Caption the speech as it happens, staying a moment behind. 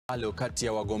mdahalo kati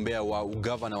ya wagombea wa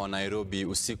ugavana wa Nairobi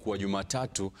usiku wa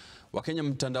Jumatatu. Wakenya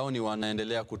mtandaoni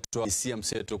wanaendelea kutoa hisia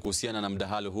mseto kuhusiana na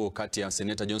mdahalo huo kati ya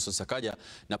seneta Johnson Sakaja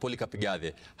na Polycarp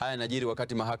Igathe. Haya yanajiri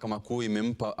wakati mahakama kuu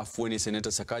imempa afueni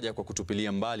seneta Sakaja kwa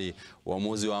kutupilia mbali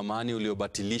uamuzi wa amani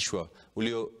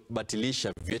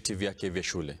uliobatilisha vyeti vyake vya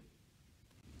shule.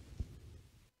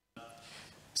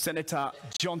 Senator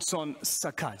Johnson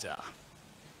Sakaja.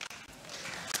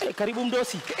 Hey, karibu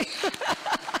mdosi.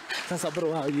 Sasa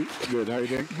bro, how are you? Good, how are you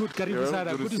doing? Good, karibu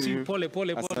sana. Good to see you.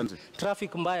 Pole. Asante.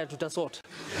 Traffic mbaya tutasort.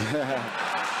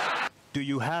 Do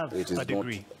you have a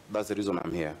degree? That's the reason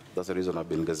I'm here. That's the reason I've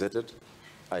been gazetted.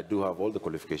 I do have all the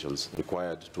qualifications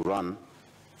required to run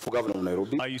for governor of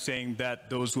Nairobi. Are you saying that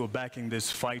those who are backing this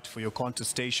fight for your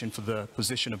contestation for the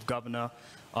position of governor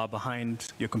are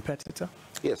behind your competitor?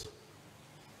 Yes.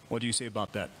 What do you say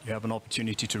about that? You have an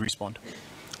opportunity to respond.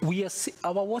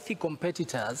 Our worthy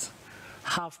competitors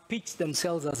have pitched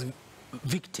themselves as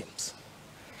victims,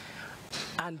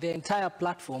 and the entire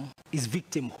platform is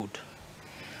victimhood.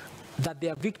 That they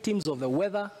are victims of the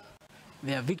weather,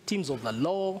 they are victims of the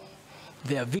law,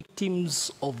 they are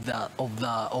victims of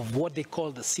what they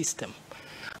call the system.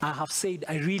 I have said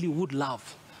I really would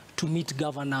love to meet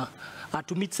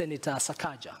Senator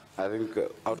Sakaja. I think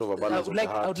out of abundance of the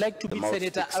heart, I would like to meet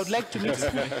Senator. I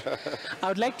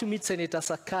would like to meet Senator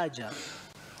Sakaja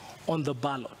on the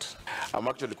ballot. I'm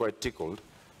actually quite tickled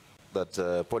that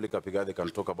Polycarp Igathe can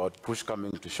talk about push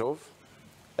coming to shove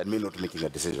and me not making a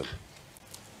decision.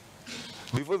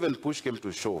 Before even push came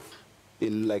to shove,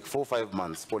 in like 4 or 5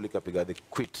 months, Polycarp Igathe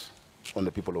quit on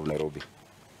the people of Nairobi.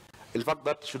 In fact,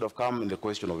 that should have come in the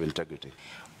question of integrity.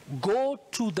 Go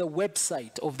to the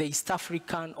website of the East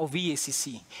African of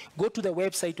EACC. Go to the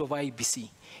website of IBC.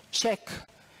 Check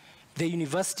the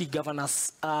university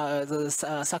governors,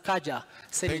 Sakaja,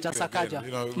 Senator Sakaja.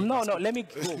 Again, no, let me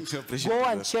go. Go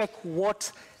and check what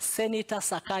Senator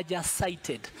Sakaja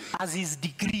cited as his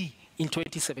degree in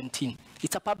 2017.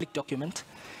 It's a public document.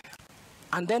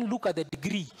 And then look at the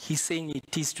degree he's saying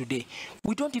it is today.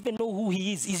 We don't even know who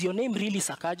he is. Is your name really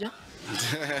Sakaja?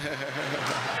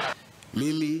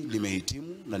 Mimi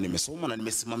nimehitimu na nimesoma na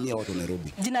nimesimamia watu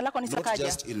Nairobi. Jina lako ni Sakaja? Not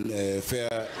just in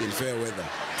fair weather.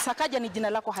 Sakaja ni jina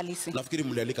lako halisi? Nafikiri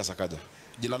mlialika Sakaja.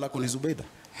 Jina lako ni Zubeida.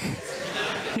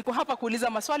 Niko hapa kuuliza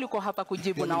maswali, uko hapa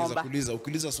kujibu, naomba.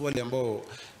 Ukiuliza swali ambao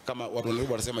kama watu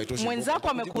Nairobi wanasema haitoshi. Mwenzako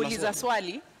amekuuliza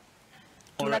swali.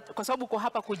 Kwa sababu uko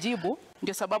hapa kujibu,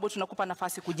 ndio sababu tunakupa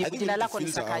nafasi kujibu. Jina lako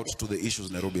ni Sakaja. Out to the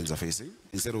issues Nairobians are facing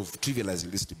instead of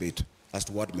trivializing this debate as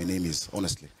to what my name is,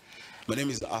 honestly. My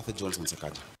name is Arthur Johnson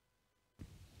Sakaja.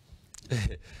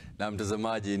 Na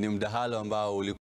mtazamaji, ni mdahalo ambao